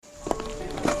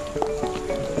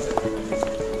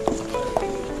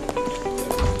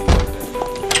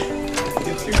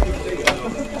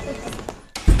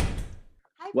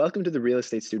Welcome to the Real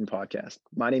Estate Student Podcast.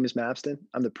 My name is Mapston.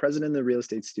 I'm the president of the Real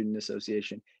Estate Student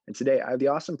Association. And today I have the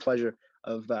awesome pleasure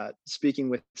of speaking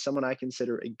with someone I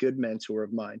consider a good mentor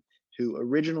of mine who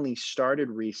originally started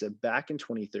RESA back in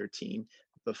 2013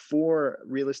 before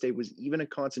real estate was even a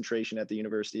concentration at the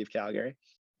University of Calgary,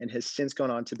 and has since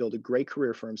gone on to build a great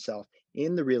career for himself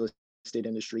in the real estate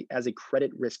industry as a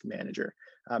credit risk manager.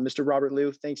 Mr. Robert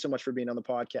Liu, thanks so much for being on the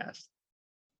podcast.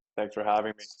 Thanks for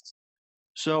having me.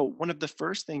 So, one of the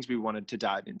first things we wanted to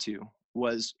dive into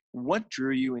was what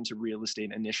drew you into real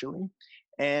estate initially,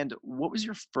 and what was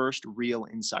your first real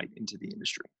insight into the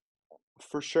industry?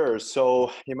 For sure.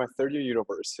 So in my third year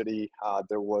university,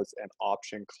 there was an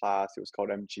option class. It was called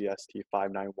MGST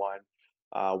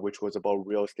 591, which was about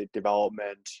real estate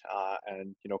development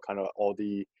and kind of all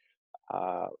the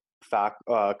uh,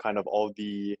 kind of all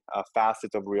the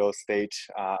facets of real estate.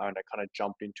 And I kind of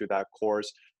jumped into that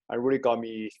course. It really got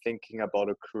me thinking about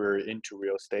a career into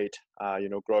real estate.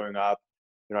 Growing up,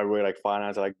 I really like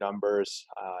finance, I like numbers.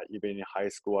 Even in high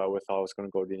school, I always thought I was going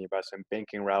to go the investment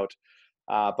banking route.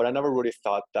 But I never really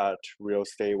thought that real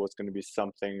estate was going to be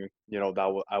something,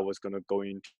 I was going to go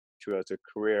into as a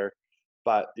career.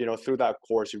 But, through that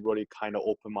course, it really kind of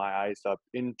opened my eyes up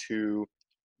into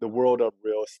the world of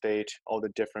real estate, all the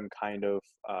different kind of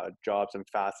jobs and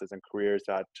facets and careers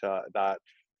that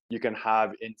you can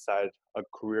have inside a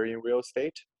career in real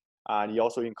estate. And he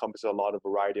also encompasses a lot of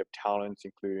variety of talents,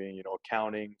 including,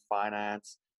 accounting,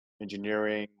 finance,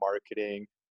 engineering, marketing.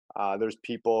 There's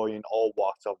people in all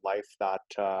walks of life that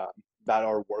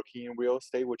are working in real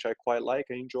estate, which I quite like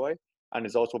and enjoy, and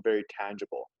it's also very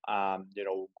tangible.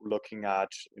 Looking at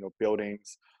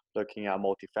buildings, looking at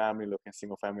multifamily, looking at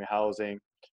single family housing,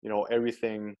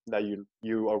 everything that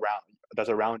you around that's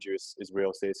around you is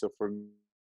real estate. So for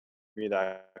me,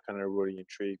 that kind of really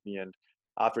intrigued me, and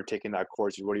after taking that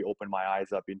course, it really opened my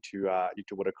eyes up into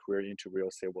what a career into real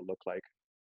estate would look like.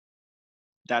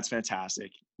 That's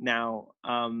fantastic. Now,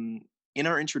 in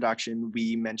our introduction,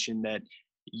 we mentioned that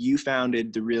you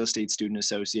founded the Real Estate Student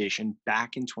Association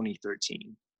back in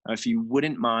 2013. If you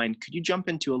wouldn't mind, could you jump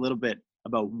into a little bit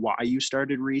about why you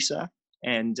started RESA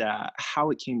and how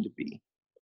it came to be?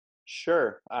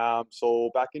 Sure.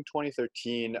 So back in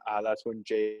 2013, that's when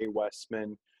Jay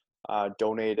Westman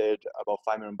donated about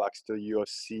 $5 million to the U of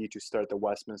C to start the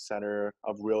Westman Center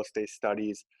of Real Estate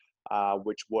Studies,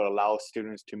 which would allow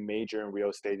students to major in real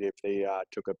estate if they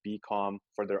took a BCom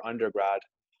for their undergrad.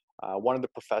 One of the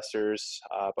professors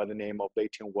by the name of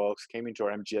Leighton Wilkes came into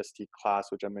our MGST class,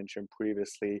 which I mentioned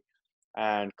previously,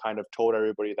 and kind of told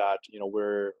everybody that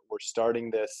we're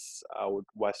starting this with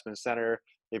Westman Center.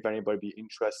 If anybody be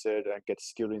interested and get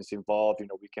students involved,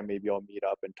 we can maybe all meet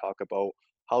up and talk about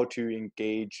how to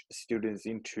engage students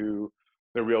into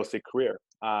the real estate career.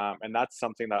 And that's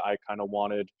something that I kind of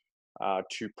wanted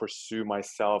to pursue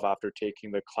myself after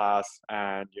taking the class.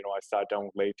 And I sat down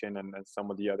with Leighton and some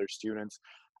of the other students,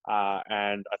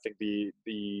 and I think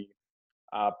the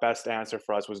best answer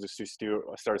for us was just to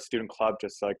start a student club,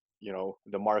 just like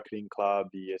the marketing club,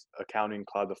 the accounting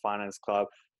club, the finance club,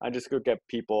 and just go get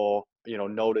people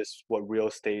notice what real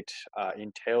estate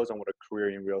entails and what a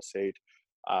career in real estate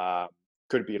uh,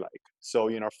 could be like. So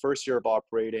in our first year of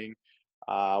operating,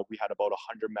 we had about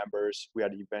 100 members. We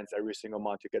had events every single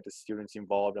month to get the students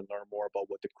involved and learn more about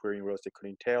what the career in real estate could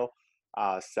entail,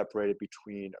 separated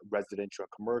between residential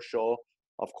and commercial.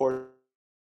 Of course,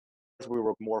 we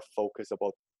were more focused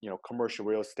about commercial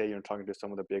real estate, talking to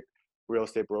some of the big real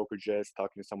estate brokerages,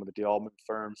 talking to some of the development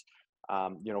firms,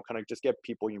 kind of just get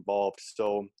people involved.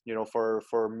 So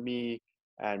for me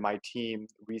and my team,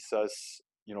 RESA's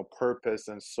purpose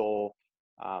and soul,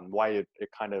 why it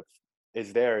kind of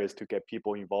is there, is to get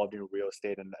people involved in real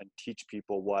estate and teach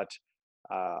people what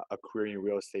a career in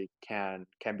real estate can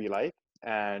be like,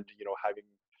 and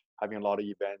having a lot of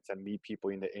events and meet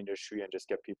people in the industry and just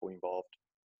get people involved.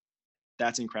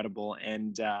 That's incredible.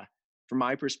 And from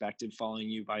my perspective, following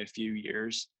you by a few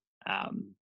years,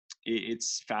 um,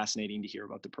 it's fascinating to hear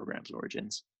about the program's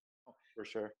origins. For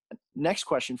sure. Next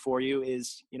question for you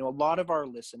is, a lot of our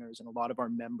listeners and a lot of our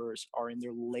members are in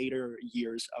their later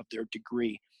years of their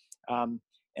degree. Um,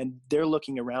 and they're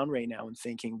looking around right now and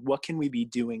thinking, what can we be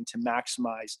doing to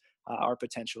maximize our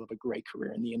potential of a great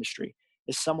career in the industry?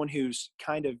 As someone who's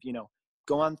kind of,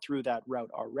 gone through that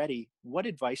route already, what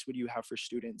advice would you have for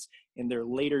students in their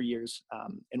later years?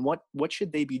 And what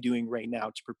should they be doing right now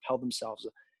to propel themselves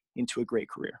into a great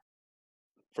career?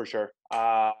 For sure.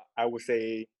 I would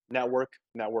say network,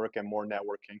 and more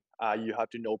networking. You have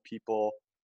to know people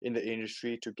in the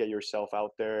industry to get yourself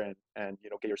out there and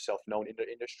get yourself known in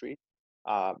the industry.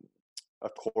 Um,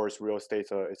 of course, real estate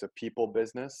is a people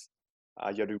business.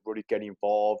 You have to really get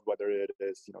involved, whether it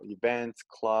is, events,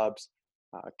 clubs,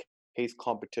 uh, case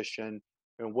competition,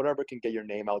 and whatever can get your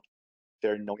name out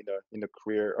there, in the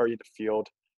career or in the field,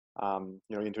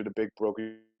 into the big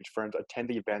brokerage firms. Attend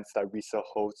the events that RISA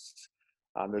hosts.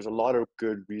 There's a lot of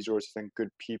good resources and good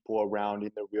people around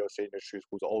in the real estate industry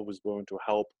who's always willing to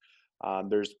help.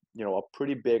 There's a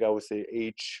pretty big, I would say,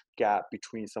 age gap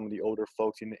between some of the older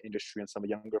folks in the industry and some of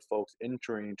the younger folks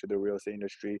entering into the real estate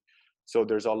industry. So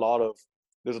there's a lot of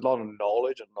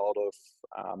knowledge and a lot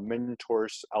of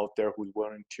mentors out there who's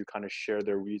willing to kind of share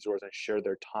their resource and share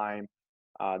their time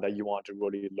that you want to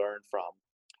really learn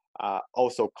from.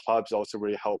 Also, clubs also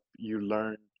really help you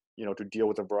learn, to deal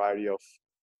with a variety of,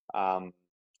 um,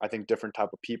 I think, different type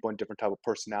of people and different type of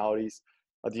personalities.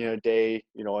 At the end of the day,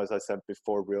 as I said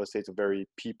before, real estate is a very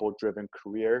people-driven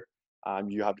career.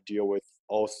 You have to deal with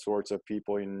all sorts of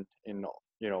people in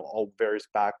all various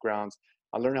backgrounds.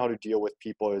 And learning how to deal with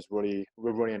people is really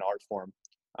an art form.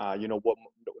 What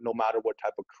no matter what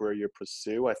type of career you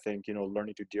pursue, I think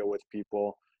learning to deal with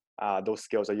people, those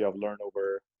skills that you have learned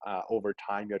over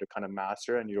time, you have to kind of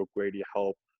master, and you'll greatly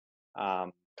help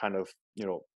kind of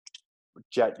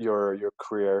jet your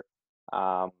career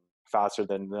um, faster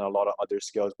than a lot of other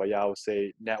skills. But yeah, I would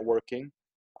say networking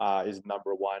is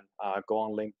number one. Go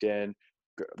on LinkedIn,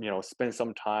 spend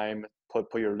some time, put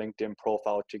your LinkedIn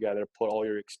profile together, put all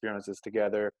your experiences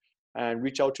together, and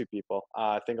reach out to people.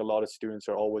 I think a lot of students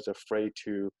are always afraid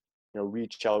to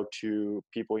reach out to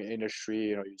people in industry.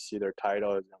 You see their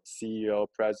titles, CEO,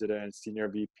 president, senior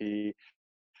VP.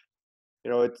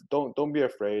 It's don't be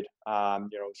afraid.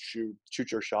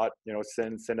 Shoot your shot.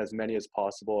 Send as many as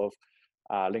possible of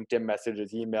LinkedIn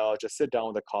messages, email. Just sit down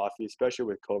with a coffee, especially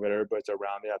with COVID. Everybody's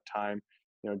around. They have time.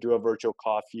 Do a virtual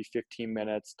coffee, 15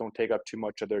 minutes. Don't take up too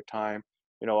much of their time.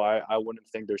 I wouldn't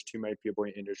think there's too many people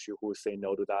in the industry who would say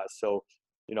no to that. So,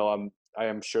 I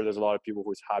am sure there's a lot of people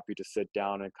who's happy to sit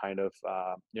down and kind of,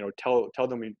 tell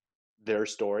them their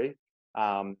story,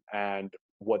 and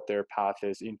what their path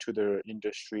is into the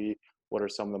industry. What are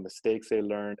some of the mistakes they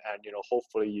learned, and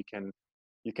hopefully you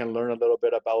can learn a little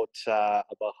bit about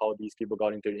how these people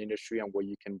got into the industry and what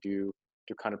you can do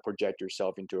to kind of project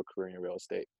yourself into a career in real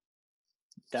estate.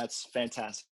 That's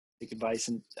fantastic advice.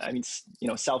 And I mean,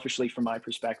 selfishly from my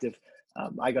perspective,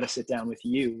 I got to sit down with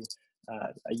you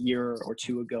a year or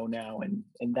two ago now, and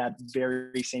that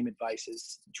very same advice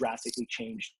has drastically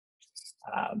changed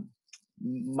um,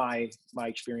 my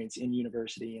experience in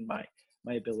university and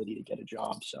my ability to get a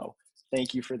job. So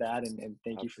thank you for that, and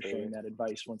thank you for Absolutely. sharing that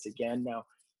advice once again. Now,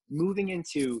 moving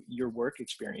into your work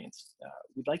experience,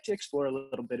 we'd like to explore a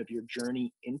little bit of your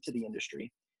journey into the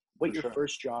industry, what For your sure.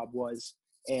 first job was,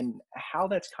 and how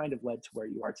that's kind of led to where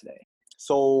you are today.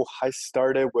 So I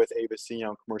started with ABC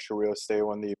Young Commercial Real Estate,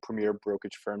 one of the premier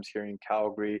brokerage firms here in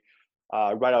Calgary,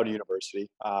 right out of university.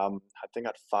 I think I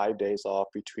had 5 days off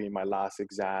between my last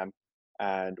exam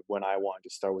and when I wanted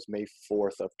to start was May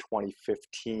 4th of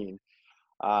 2015.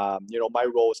 My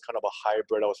role was kind of a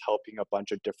hybrid. I was helping a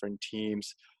bunch of different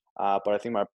teams, but I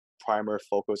think my primary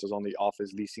focus was on the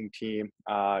office leasing team.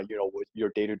 With your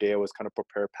day to day was kind of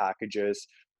prepare packages,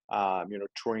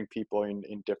 touring people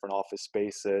in different office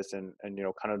spaces, and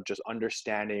kind of just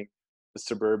understanding the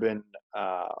suburban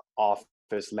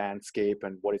office landscape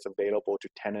and what is available to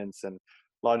tenants, and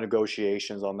a lot of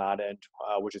negotiations on that end,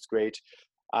 which is great.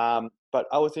 But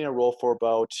I was in a role for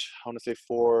about, I want to say,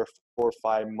 4 or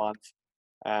 5 months,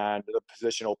 and the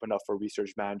position opened up for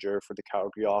research manager for the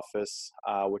Calgary office,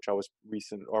 which I was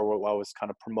what I was kind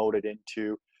of promoted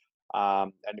into.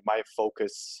 And my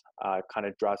focus kind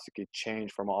of drastically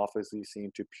changed from office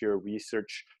leasing to pure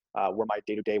research, where my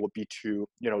day to day would be to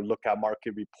look at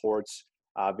market reports,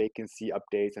 vacancy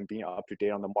updates, and being up to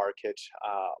date on the market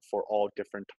for all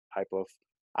different type of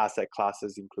asset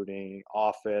classes, including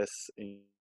office,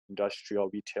 industrial,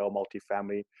 retail,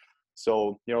 multifamily.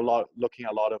 So looking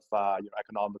at a lot of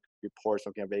economic reports,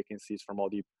 looking at vacancies from all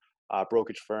the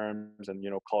brokerage firms, and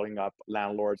calling up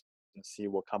landlords and see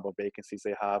what kind of vacancies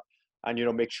they have,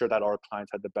 and make sure that our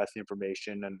clients had the best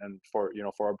information, and for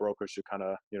our brokers to kind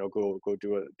of go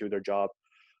do their job.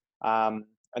 And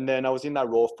then I was in that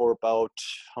role for about,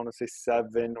 I want to say,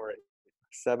 7,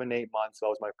 8 months. That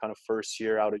was my kind of first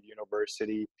year out of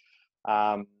university.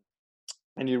 um,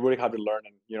 and you really have to learn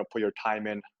and put your time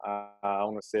in. I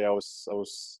want to say I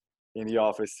was in the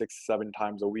office 6, 7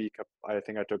 times a week. I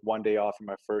think I took one day off in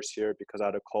my first year because I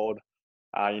had a cold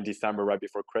in December right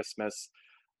before Christmas.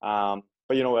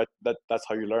 But that's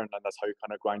how you learn, and that's how you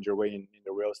kind of grind your way in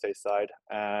the real estate side.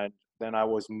 And then I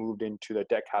was moved into the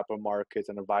debt capital markets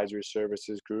and advisory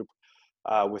services group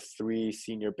with three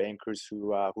senior bankers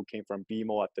who came from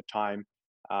BMO at the time.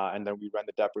 And then we ran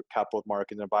the debt capital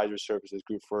markets and advisory services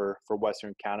group for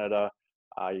Western Canada,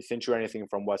 essentially anything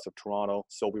from west of Toronto.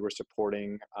 So we were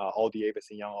supporting all the Avis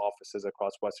and Young offices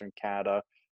across Western Canada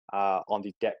on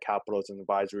the debt capitals and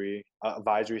advisory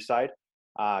side.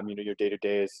 Your day to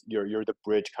day is you're the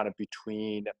bridge kind of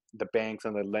between the banks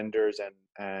and the lenders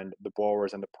and the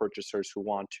borrowers and the purchasers who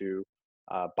want to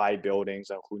buy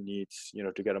buildings and who needs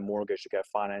to get a mortgage to get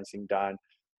financing done.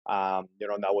 And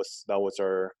that was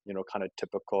our kind of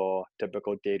typical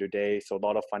day to day. So a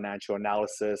lot of financial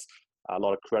analysis, a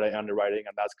lot of credit underwriting,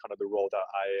 and that's kind of the role that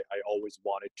I always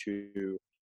wanted to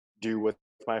do with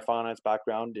my finance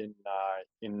background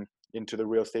into the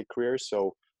real estate career.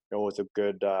 So it was a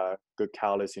good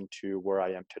catalyst into where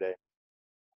I am today.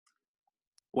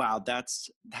 Wow, that's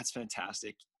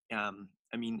fantastic.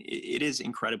 I mean, it is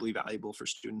incredibly valuable for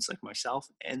students like myself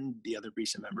and the other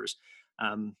recent members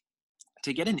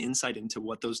to get an insight into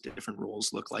what those different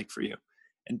roles look like for you.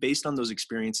 And based on those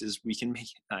experiences, we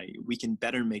can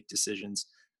better make decisions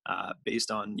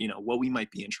based on what we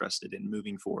might be interested in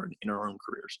moving forward in our own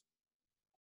careers.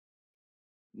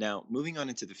 Now, moving on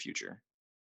into the future,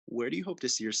 where do you hope to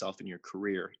see yourself in your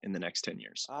career in the next 10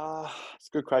 years? It's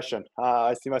a good question.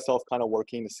 I see myself kind of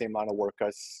working the same line of work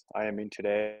as I am in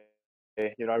today.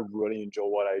 I really enjoy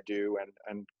what I do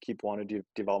and keep wanting to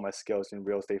develop my skills in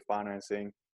real estate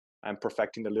financing and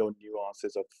perfecting the little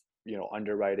nuances of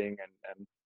underwriting and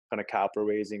kind of capital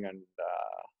raising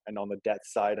and on the debt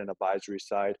side and advisory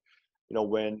side.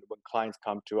 When clients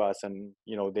come to us and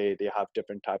they have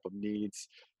different type of needs.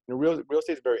 Real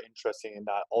estate is very interesting in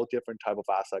that all different type of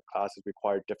asset classes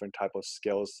require different type of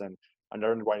skills and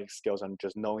underwriting skills and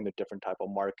just knowing the different type of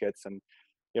markets. And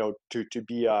to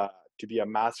be a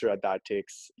master at that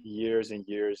takes years and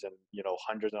years and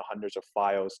hundreds and hundreds of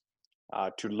files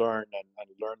to learn and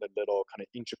learn the little kind of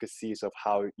intricacies of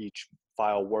how each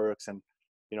file works and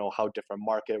how different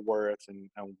market works and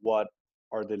what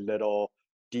are the little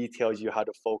details you had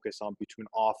to focus on between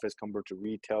office compared to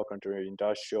retail compared to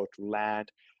industrial to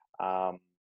land.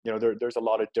 There's a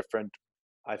lot of different,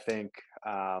 I think,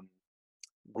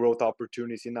 growth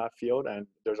opportunities in that field, and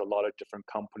there's a lot of different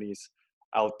companies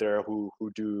out there who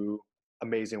do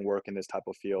amazing work in this type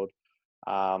of field.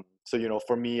 So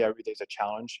for me, every day is a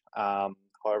challenge.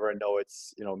 However, I know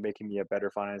it's making me a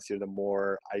better financier the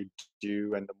more I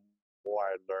do and the more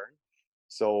I learn.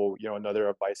 So another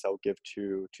advice I'll give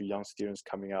to young students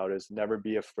coming out is never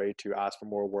be afraid to ask for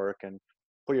more work and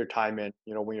put your time in.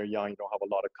 When you're young, you don't have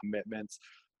a lot of commitments.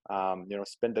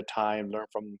 Spend the time, learn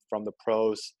from the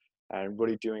pros, and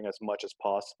really doing as much as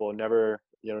possible. Never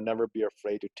be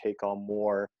afraid to take on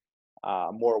more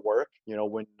work.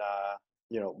 When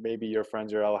maybe your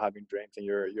friends are out having drinks and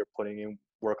you're putting in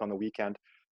work on the weekend.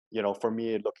 For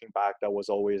me, looking back, that was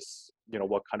always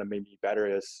what kind of made me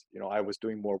better is I was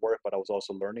doing more work, but I was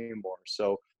also learning more.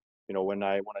 So when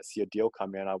I see a deal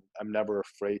come in, I'm never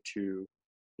afraid to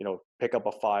pick up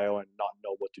a file and not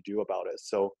know what to do about it.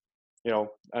 So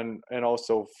and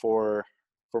also for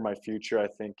my future, I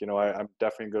think I'm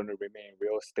definitely going to remain in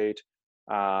real estate.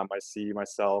 I see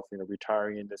myself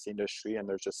retiring in this industry, and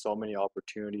there's just so many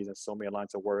opportunities and so many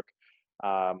lines of work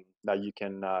that you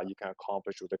can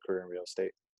accomplish with a career in real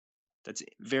estate. That's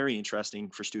very interesting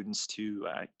for students to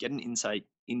get an insight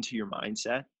into your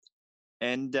mindset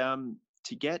and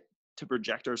to get to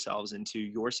project ourselves into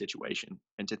your situation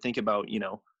and to think about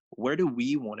where do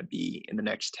we want to be in the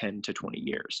next 10 to 20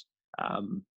 years.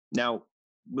 Now,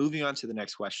 moving on to the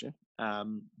next question,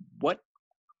 what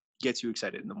gets you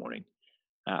excited in the morning?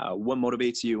 What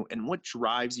motivates you and what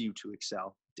drives you to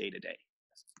excel day to day?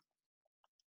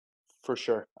 For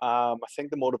sure. I think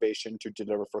the motivation to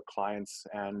deliver for clients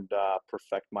and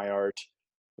perfect my art.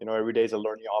 Every day is a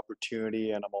learning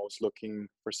opportunity, and I'm always looking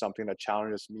for something that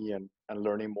challenges me and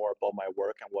learning more about my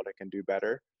work and what I can do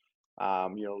better.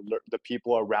 The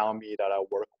people around me that I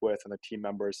work with and the team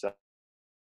members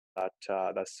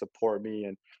that support me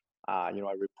and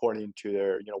I report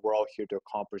into we're all here to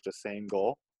accomplish the same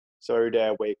goal. So every day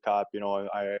I wake up,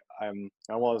 I'm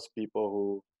one of those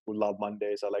people who love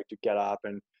Mondays. I like to get up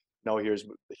and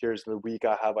here's the week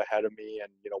I have ahead of me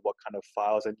and what kind of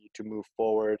files I need to move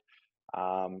forward.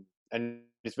 And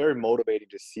it's very motivating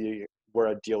to see where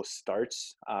a deal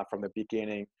starts from the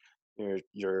beginning.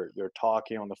 You're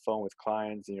talking on the phone with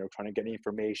clients and you're trying to get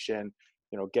information,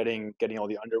 getting all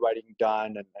the underwriting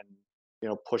done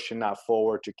and pushing that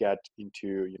forward to get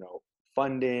into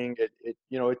funding.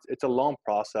 It's a long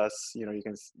process.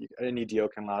 Any deal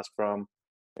can last from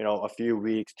a few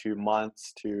weeks to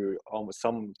months to almost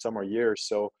some are years.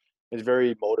 So it's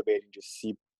very motivating to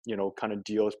see kind of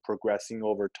deals progressing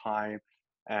over time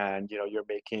and you're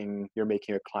making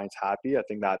your clients happy. I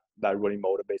think that really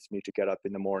motivates me to get up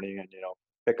in the morning and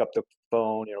pick up the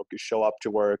phone, show up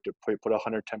to work, to put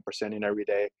 110% in every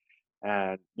day,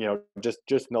 and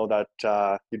just know that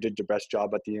you did your best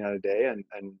job at the end of the day,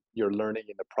 and you're learning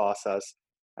in the process,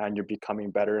 and you're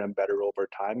becoming better and better over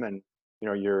time, and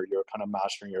you're kind of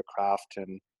mastering your craft,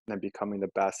 and then becoming the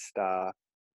best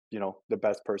the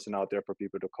best person out there for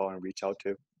people to call and reach out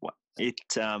to. It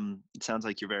sounds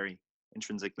like you're very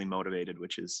intrinsically motivated,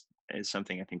 which is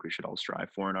something I think we should all strive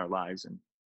for in our lives, and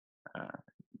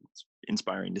it's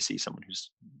inspiring to see someone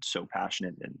who's so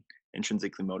passionate and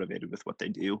intrinsically motivated with what they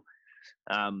do.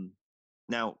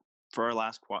 Now, for our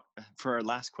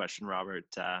last question, Robert,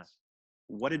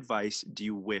 what advice do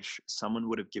you wish someone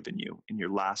would have given you in your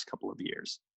last couple of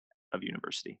years of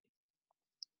university?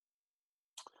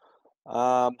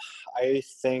 I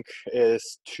think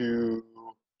is to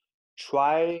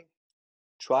try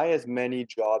as many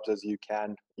jobs as you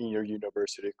can in your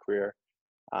university career.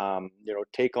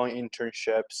 Take on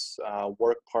internships,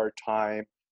 work part time,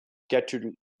 get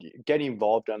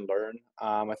involved and learn.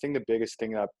 I think the biggest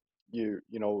thing that you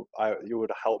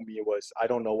would help me was, I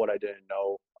don't know what I didn't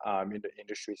know in the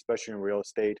industry, especially in real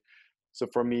estate. So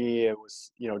for me, it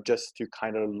was just to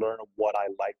kind of learn what I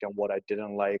liked and what I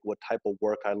didn't like, what type of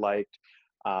work I liked,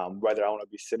 whether I want to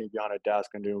be sitting behind a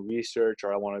desk and doing research,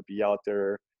 or I want to be out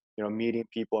there, meeting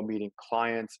people, meeting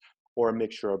clients, or a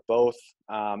mixture of both.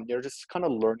 Just kind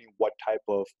of learning what type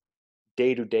of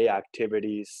day-to-day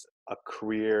activities a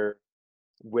career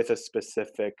with a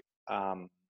specific kind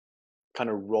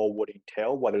of role would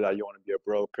entail, whether that you want to be a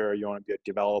broker, you want to be a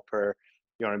developer,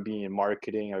 you want to be in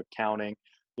marketing, accounting.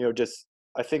 Just,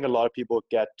 I think a lot of people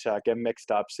get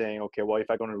mixed up saying, okay, well, if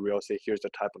I go into real estate, here's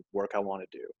the type of work I want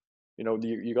to do.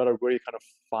 You got to really kind of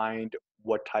find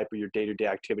what type of your day-to-day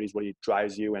activities, what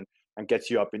drives you and gets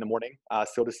you up in the morning,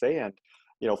 so to say. And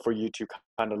for you to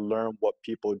kind of learn what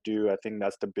people do, I think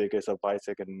that's the biggest advice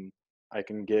I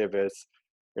can give is,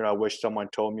 I wish someone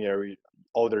told me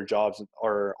all their jobs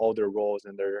or all their roles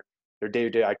and their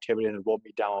day-to-day activity, and wrote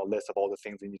me down a list of all the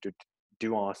things they need to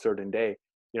do on a certain day.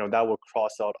 That would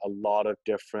cross out a lot of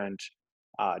different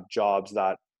jobs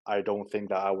that I don't think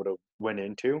that I would have went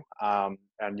into. And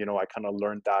I kind of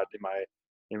learned that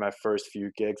in my first few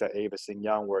gigs at Avis and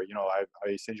Young, where I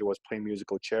essentially was playing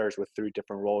musical chairs with 3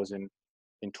 different roles in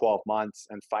 12 months,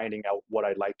 and finding out what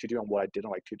I like to do and what I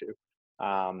didn't like to do.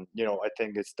 I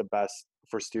think it's the best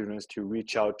for students to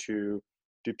reach out to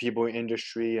people in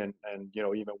industry, and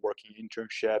even working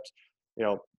internships.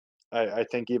 I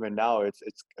think even now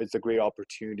it's a great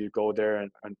opportunity to go there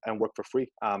and work for free.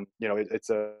 It's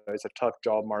a tough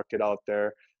job market out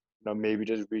there. Maybe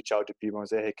just reach out to people and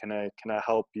say, hey, can I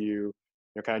help you?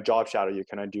 Can I job shadow you?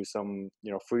 Can I do some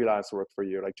freelance work for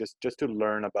you? Like just to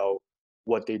learn about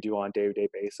what they do on a day-to-day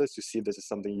basis, to see if this is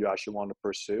something you actually want to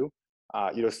pursue.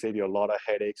 It'll save you a lot of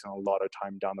headaches and a lot of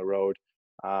time down the road.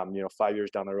 5 years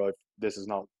down the road, if this is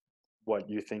not what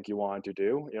you think you want to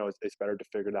do, it's better to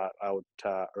figure that out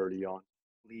early on.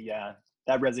 Yeah,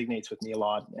 that resonates with me a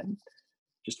lot, and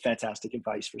just fantastic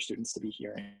advice for students to be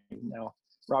hearing now.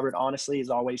 Robert, honestly, as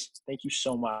always, thank you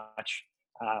so much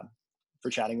for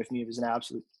chatting with me. It was an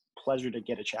absolute pleasure to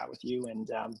get a chat with you, and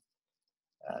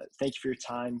thank you for your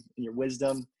time and your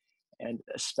wisdom. And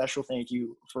a special thank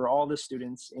you for all the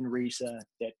students in RISA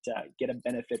that get a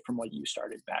benefit from what you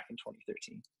started back in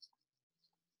 2013.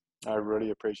 I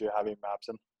really appreciate having me,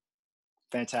 Mabson.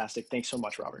 Fantastic. Thanks so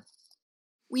much, Robert.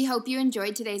 We hope you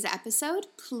enjoyed today's episode.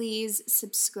 Please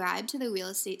subscribe to the Real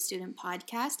Estate Student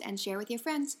Podcast and share with your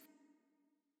friends.